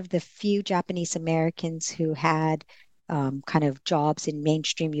one of the few Japanese Americans who had kind of jobs in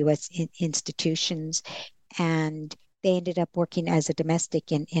mainstream U.S. institutions, and they ended up working as a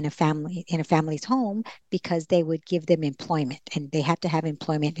domestic in a family's home because they would give them employment, and they had to have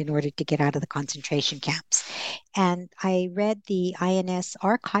employment in order to get out of the concentration camps. And I read the INS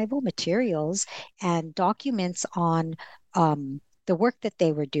archival materials and documents on the work that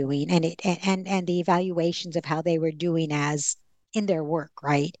they were doing, and the evaluations of how they were doing as in their work,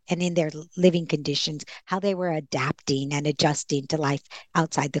 right? And in their living conditions, how they were adapting and adjusting to life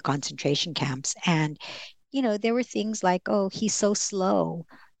outside the concentration camps. And there were things like, oh, he's so slow.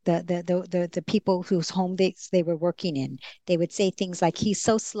 The people whose home they were working in, they would say things like, he's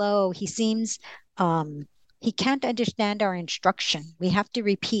so slow. Um, he can't understand our instruction. We have to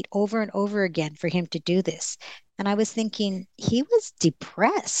repeat over and over again for him to do this. And I was thinking, he was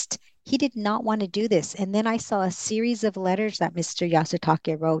depressed. He did not want to do this. And then I saw a series of letters that Mr.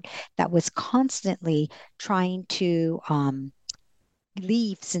 Yasutake wrote that was constantly trying to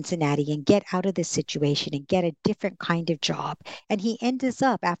leave Cincinnati and get out of this situation and get a different kind of job. And he ends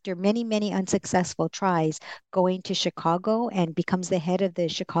up, after many, many unsuccessful tries, going to Chicago and becomes the head of the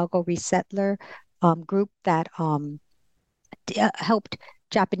Chicago resettler group that helped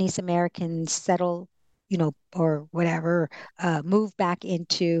Japanese Americans settle, or whatever, move back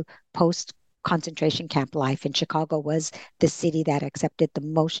into post concentration camp life. And Chicago was the city that accepted the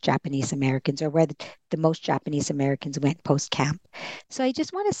most Japanese Americans, or where the most Japanese Americans went post camp. So I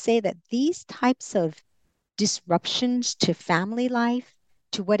just want to say that these types of disruptions to family life,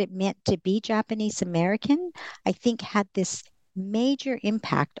 to what it meant to be Japanese American, I think had this major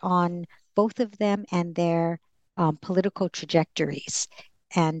impact on both of them and their political trajectories.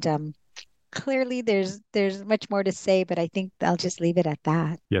 And clearly, there's much more to say, but I think I'll just leave it at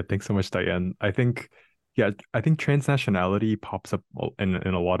that. Yeah, thanks so much, Diane. I think transnationality pops up in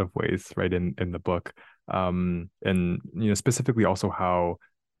a lot of ways, right, in the book. And specifically also how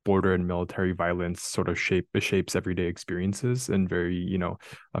border and military violence sort of shapes everyday experiences in very,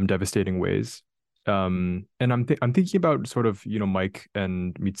 devastating ways. And I'm thinking about sort of, Mike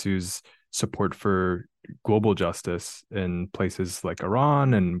and Mitsu's support for global justice in places like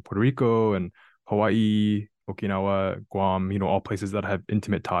Iran and Puerto Rico and Hawaii, Okinawa, Guam, all places that have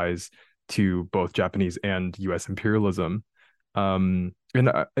intimate ties to both Japanese and US imperialism.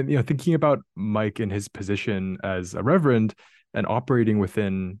 Thinking about Mike in his position as a reverend and operating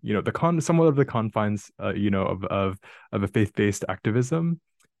within, somewhat of the confines, of a faith-based activism.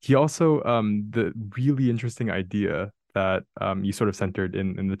 He also, the really interesting idea that you sort of centered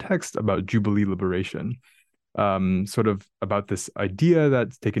in the text about Jubilee liberation, sort of about this idea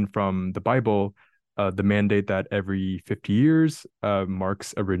that's taken from the Bible, the mandate that every 50 years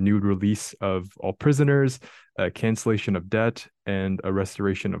marks a renewed release of all prisoners, a cancellation of debt, and a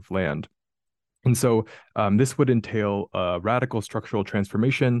restoration of land. And so this would entail a radical structural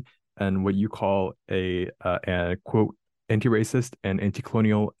transformation and what you call a quote, anti-racist and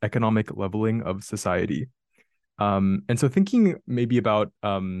anti-colonial economic leveling of society. And so thinking maybe about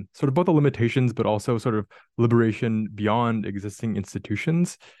sort of both the limitations, but also sort of liberation beyond existing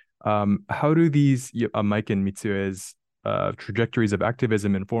institutions, how do these Mike and Mitsuye's trajectories of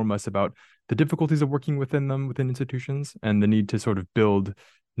activism inform us about the difficulties of working within institutions, and the need to sort of build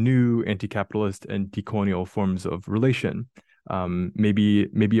new anti-capitalist and decolonial forms of relation? Maybe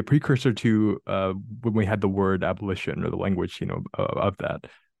a precursor to when we had the word abolition, or the language, of that.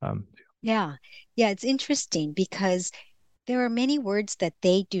 Yeah. Yeah, it's interesting because there are many words that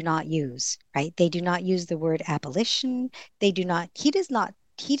they do not use, right? They do not use the word abolition. He did not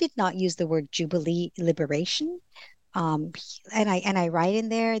use the word jubilee liberation. And I write in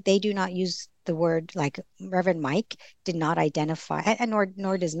there, they do not use the word, like Reverend Mike did not identify, and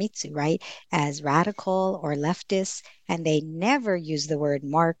nor does Mitsu, right, as radical or leftist, and they never use the word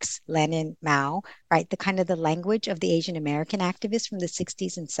Marx, Lenin, Mao, right, the kind of the language of the Asian American activists from the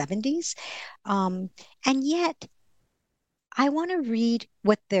 60s and 70s. And yet I want to read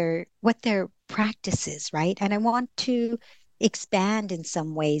what their practice is, right? And I want to expand in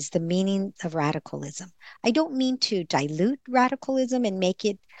some ways the meaning of radicalism. I don't mean to dilute radicalism and make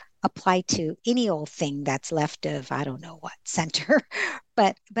it apply to any old thing that's left of, I don't know what, center.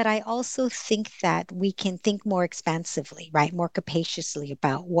 But I also think that we can think more expansively, right? More capaciously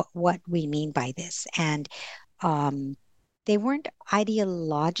about what we mean by this. And um, they weren't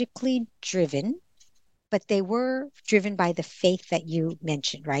ideologically driven, but they were driven by the faith that you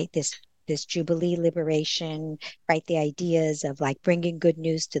mentioned, right? This Jubilee liberation, right? The ideas of like bringing good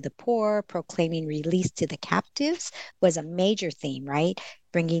news to the poor, proclaiming release to the captives was a major theme, right?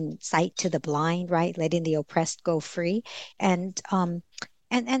 Bringing sight to the blind, right? Letting the oppressed go free. And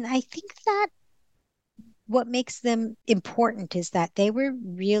I think that what makes them important is that they were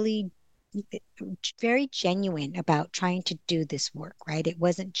really very genuine about trying to do this work, right? It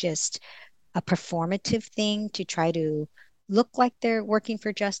wasn't just a performative thing to try to look like they're working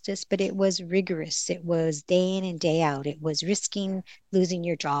for justice, but it was rigorous. It was day in and day out. It was risking losing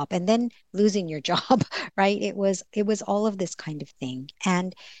your job and then losing your job, right? It was all of this kind of thing.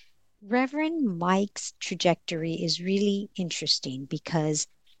 And Reverend Mike's trajectory is really interesting because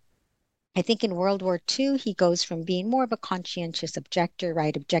I think in World War II, he goes from being more of a conscientious objector,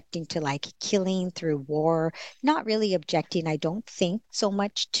 right? Objecting to like killing through war, not really objecting, I don't think, so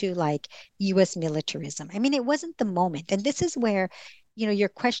much to like US militarism. I mean, it wasn't the moment. And this is where, your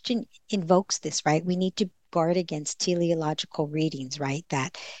question invokes this, right? We need to guard against teleological readings, right?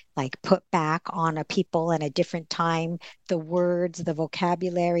 That like put back on a people and a different time the words, the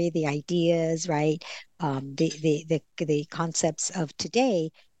vocabulary, the ideas, right? The concepts of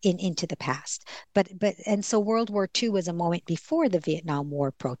today into the past. But and so World War II was a moment before the Vietnam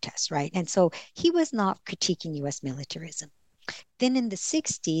War protests, right? And so he was not critiquing US militarism. Then in the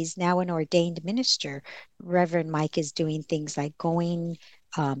 60s, now an ordained minister, Reverend Mike is doing things like going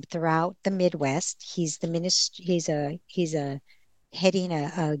throughout the Midwest. He's the minister. He's a heading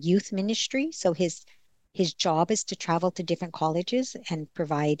a youth ministry. So his job is to travel to different colleges and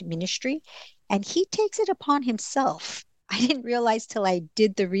provide ministry. And he takes it upon himself. I didn't realize till I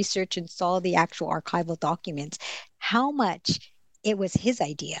did the research and saw the actual archival documents how much it was his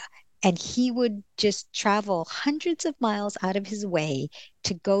idea. And he would just travel hundreds of miles out of his way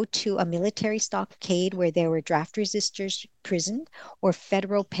to go to a military stockade where there were draft resistors prisoned or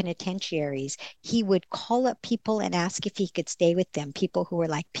federal penitentiaries. He would call up people and ask if he could stay with them, people who were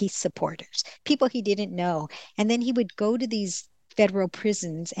like peace supporters, people he didn't know. And then he would go to these federal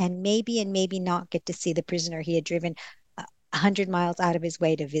prisons and maybe not get to see the prisoner he had driven 100 miles out of his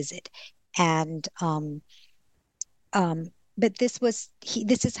way to visit. And um, but this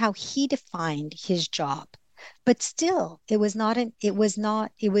is how he defined his job. But still, it was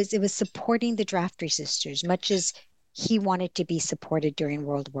supporting the draft resistors, much as he wanted to be supported during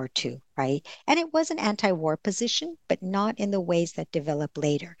World War II, right? And it was an anti-war position, but not in the ways that developed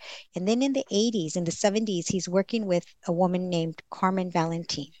later. And then in the 80s, in the 70s, he's working with a woman named Carmen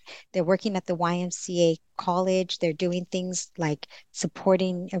Valentin. They're working at the YMCA college. They're doing things like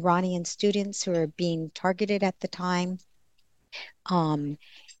supporting Iranian students who are being targeted at the time. Um,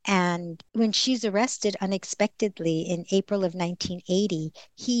 and when she's arrested unexpectedly in April of 1980,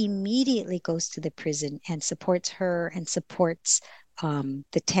 he immediately goes to the prison and supports her and supports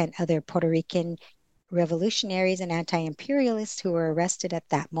the 10 other Puerto Rican revolutionaries and anti-imperialists who were arrested at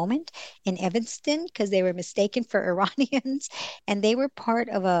that moment in Evanston because they were mistaken for Iranians, and they were part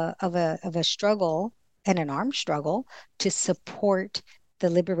of a struggle and an armed struggle to support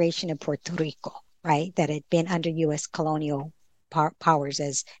the liberation of Puerto Rico, right? That had been under U.S. colonial powers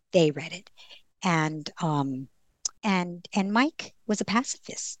as they read it, and Mike was a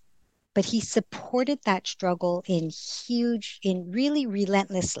pacifist, but he supported that struggle in really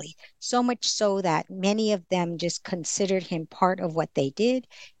relentlessly, so much so that many of them just considered him part of what they did.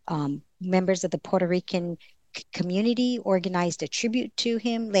 Members of the Puerto Rican community organized a tribute to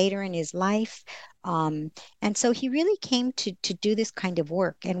him later in his life. And so he really came to do this kind of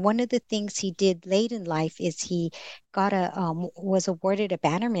work. And one of the things he did late in life is he was awarded a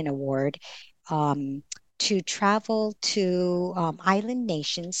Bannerman Award to travel to island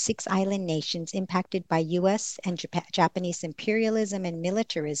nations, 6 island nations impacted by US and Japanese imperialism and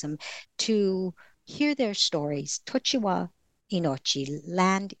militarism, to hear their stories. Tochiwa Inochi,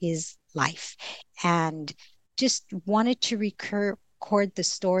 land is life. And just wanted to record the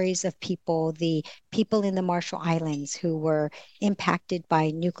stories of the people in the Marshall Islands who were impacted by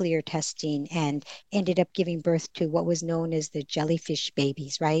nuclear testing and ended up giving birth to what was known as the jellyfish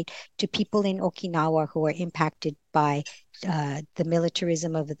babies, right? To people in Okinawa who were impacted by the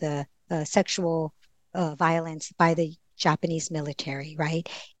militarism of the sexual violence by the Japanese military, right?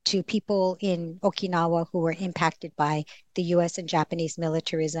 To people in Okinawa who were impacted by the US and Japanese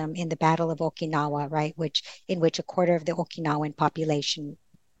militarism in the Battle of Okinawa, right? In which a quarter of the Okinawan population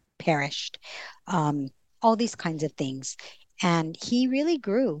perished. All these kinds of things. And he really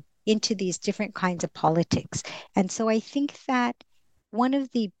grew into these different kinds of politics. And so I think that one of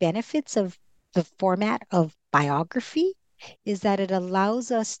the benefits of the format of biography is that it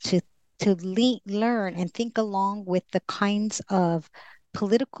allows us to learn and think along with the kinds of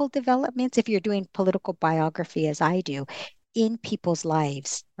political developments, if you're doing political biography as I do, in people's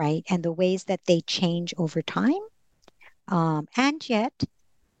lives, right? And the ways that they change over time. And yet,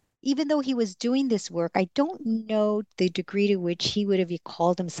 even though he was doing this work, I don't know the degree to which he would have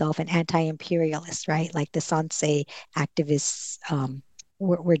called himself an anti-imperialist, right? Like the Sansei activists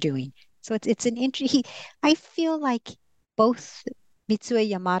were doing. So it's an interesting. I feel like both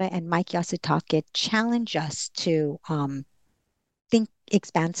Mitsuye Yamada and Mike Yasutake challenge us to think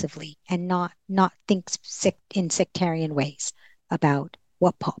expansively and not think in sectarian ways about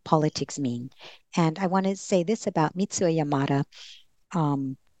what politics mean. And I want to say this about Mitsuye Yamada.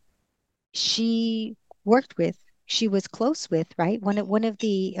 Um, she worked with, she was close with, right? One of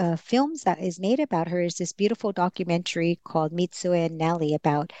the films that is made about her is this beautiful documentary called Mitsuye and Nellie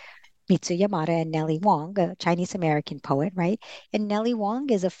about Mitsuye Yamada and Nellie Wong, a Chinese American poet, right? And Nellie Wong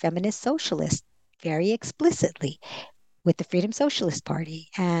is a feminist socialist, very explicitly with the Freedom Socialist Party.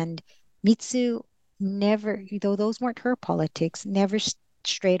 And Mitsu never, though those weren't her politics, never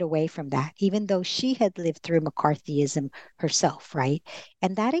strayed away from that, even though she had lived through McCarthyism herself, right?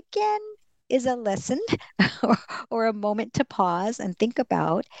 And that again is a lesson or a moment to pause and think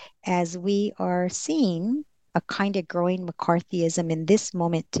about as we are seeing a kind of growing McCarthyism in this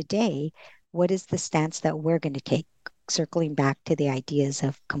moment today. What is the stance that we're going to take? Circling back to the ideas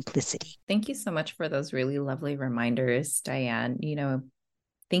of complicity. Thank you so much for those really lovely reminders, Diane.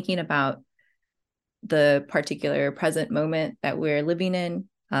 Thinking about the particular present moment that we're living in,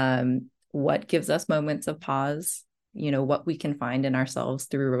 what gives us moments of pause, what we can find in ourselves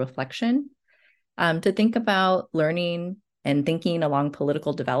through reflection, to think about learning and thinking along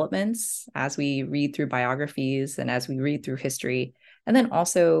political developments as we read through biographies and as we read through history, and then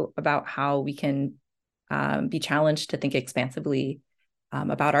also about how we can be challenged to think expansively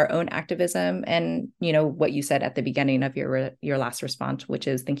about our own activism and, what you said at the beginning of your last response, which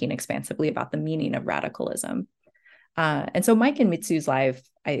is thinking expansively about the meaning of radicalism. And so Mike and Mitsu's life,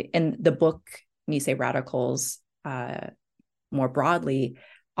 and the book Nisei Radicals more broadly,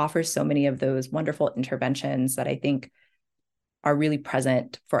 offers so many of those wonderful interventions that I think are really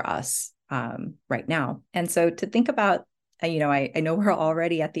present for us right now. And so to think about, I know we're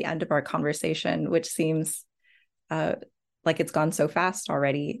already at the end of our conversation, which seems like it's gone so fast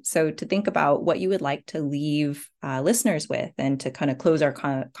already. So to think about what you would like to leave listeners with and to kind of close our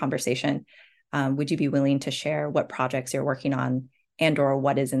conversation, would you be willing to share what projects you're working on and or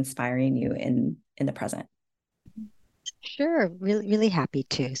what is inspiring you in the present? Sure, really, really happy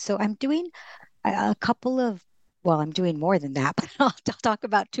to. So I'm doing a couple of, well, I'm doing more than that, but I'll talk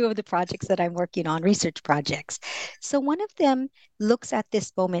about two of the projects that I'm working on, research projects. So one of them looks at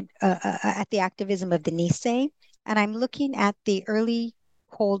this moment, at the activism of the Nisei, and I'm looking at the early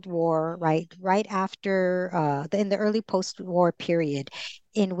Cold War, right after, in the early post-war period,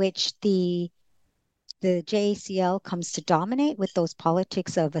 in which the JACL comes to dominate with those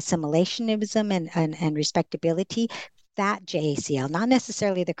politics of assimilationism and respectability. That JACL, not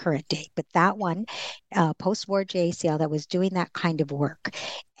necessarily the current day, but that one, post-war JACL that was doing that kind of work.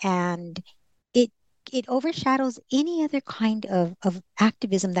 And it overshadows any other kind of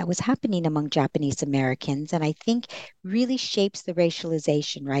activism that was happening among Japanese Americans, and I think really shapes the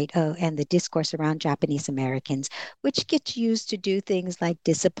racialization, right, and the discourse around Japanese Americans, which gets used to do things like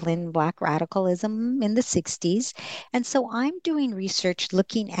discipline Black radicalism in the 60s. And so I'm doing research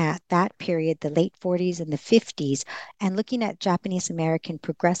looking at that period, the late 40s and the 50s, and looking at Japanese American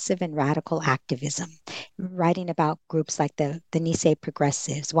progressive and radical activism, writing about groups like the Nisei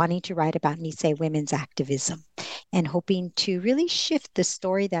Progressives, wanting to write about Nisei women's activism, and hoping to really shift the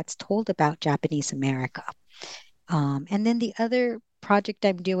story that's told about Japanese America. And then the other project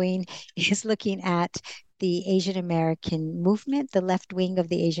I'm doing is looking at the Asian American movement, the left wing of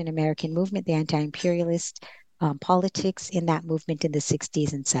the Asian American movement, the anti-imperialist politics in that movement in the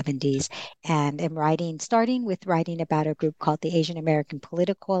 60s and 70s. And am starting with writing about a group called the Asian American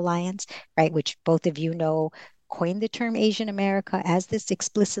Political Alliance, right, which both of you know coined the term Asian America as this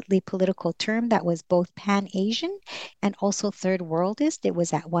explicitly political term that was both pan-Asian and also third worldist. It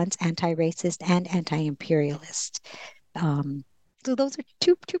was at once anti-racist and anti-imperialist. So those are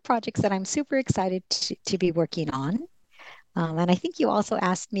two projects that I'm super excited to be working on. And I think you also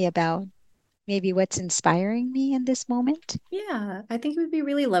asked me about maybe what's inspiring me in this moment. Yeah, I think it would be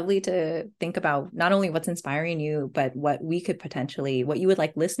really lovely to think about not only what's inspiring you, but what we could potentially, what you would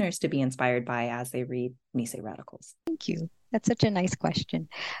like listeners to be inspired by as they read Nisei Radicals. Thank you. That's such a nice question.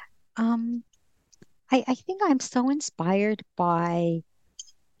 Um, I think I'm so inspired by,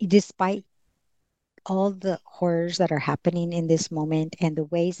 despite all the horrors that are happening in this moment and the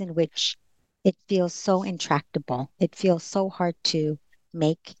ways in which it feels so intractable. It feels so hard to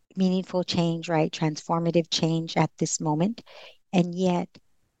make meaningful change, right? Transformative change at this moment. And yet,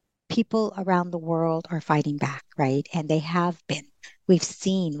 people around the world are fighting back, right? And they have been. We've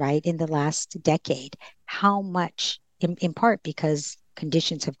seen, right, in the last decade, how much, in part because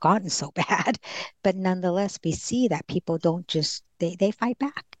conditions have gotten so bad, but nonetheless, we see that people don't just, they fight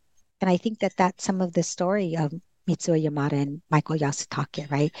back. And I think that that's some of the story of Mitsuye Yamada and Michael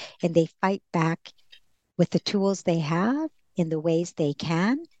Yasutake, right? And they fight back with the tools they have in the ways they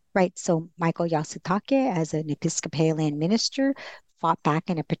can, right? So Michael Yasutake, as an Episcopalian minister, fought back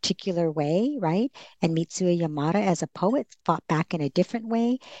in a particular way, right? And Mitsuye Yamada, as a poet, fought back in a different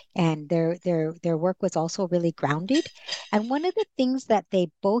way. And their work was also really grounded. And one of the things that they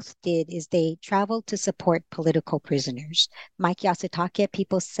both did is they traveled to support political prisoners. Mike Yasutake,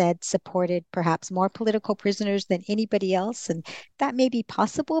 people said, supported perhaps more political prisoners than anybody else. And that may be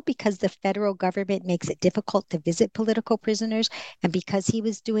possible because the federal government makes it difficult to visit political prisoners. And because he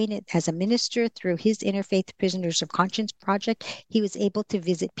was doing it as a minister through his Interfaith Prisoners of Conscience project, he was able to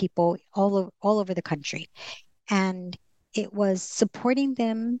visit people all over the country. And it was supporting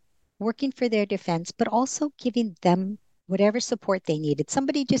them, working for their defense, but also giving them whatever support they needed.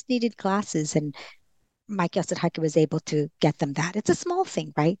 Somebody just needed glasses, and Mike Yasutake was able to get them that. It's a small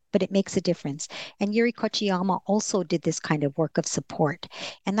thing, right? But it makes a difference. And Yuri Kochiyama also did this kind of work of support.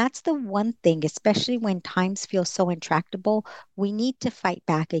 And that's the one thing, especially when times feel so intractable, we need to fight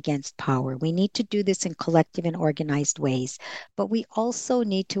back against power. We need to do this in collective and organized ways. But we also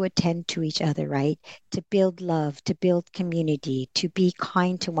need to attend to each other, right? To build love, to build community, to be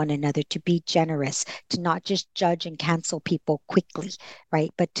kind to one another, to be generous, to not just judge and cancel people quickly,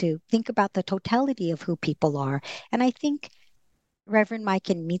 right? But to think about the totality of who people are. And I think Reverend Mike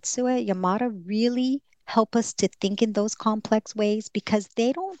and Mitsuye Yamada really help us to think in those complex ways because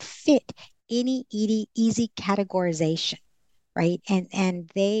they don't fit any easy categorization, right? And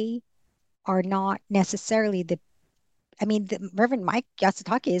they are not necessarily the Reverend Mike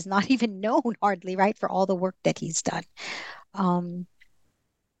Yasutake is not even known hardly, right, for all the work that he's done. Um,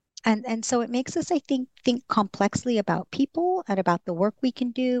 and so it makes us, I think complexly about people and about the work we can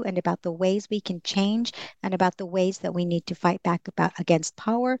do and about the ways we can change and about the ways that we need to fight back about against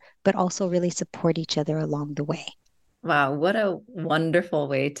power, but also really support each other along the way. Wow, what a wonderful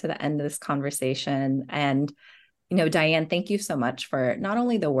way to the end of this conversation. And, Diane, thank you so much for not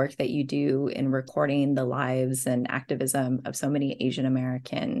only the work that you do in recording the lives and activism of so many Asian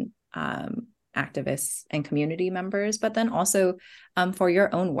American activists and community members, but then also for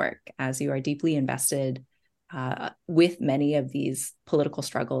your own work as you are deeply invested with many of these political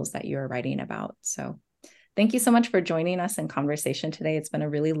struggles that you're writing about. So thank you so much for joining us in conversation today. It's been a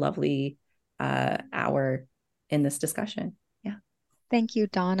really lovely hour in this discussion. Yeah. Thank you,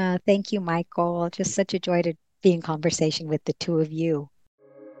 Donna. Thank you, Michael. Just such a joy to be in conversation with the two of you.